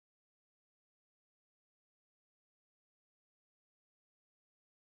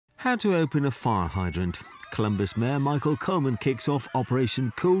How to open a fire hydrant. Columbus Mayor Michael Coleman kicks off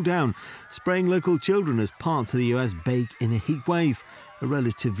Operation Cool Down, spraying local children as parts of the US bake in a heatwave, a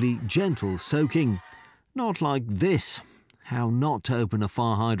relatively gentle soaking. Not like this. How not to open a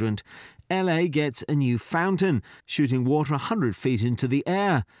fire hydrant. LA gets a new fountain, shooting water 100 feet into the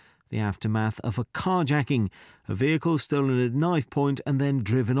air. The aftermath of a carjacking, a vehicle stolen at knife point and then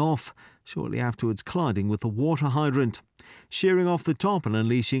driven off, shortly afterwards colliding with a water hydrant, shearing off the top and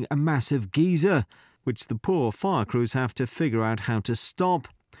unleashing a massive geyser, which the poor fire crews have to figure out how to stop.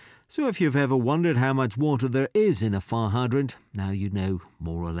 So if you've ever wondered how much water there is in a fire hydrant, now you know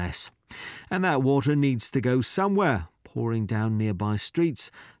more or less. And that water needs to go somewhere, pouring down nearby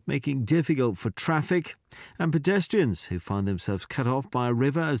streets, making difficult for traffic and pedestrians who find themselves cut off by a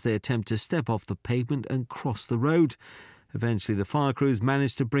river as they attempt to step off the pavement and cross the road. Eventually the fire crews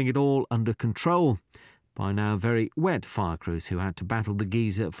managed to bring it all under control. By now very wet fire crews who had to battle the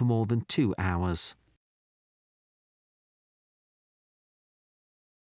geyser for more than 2 hours.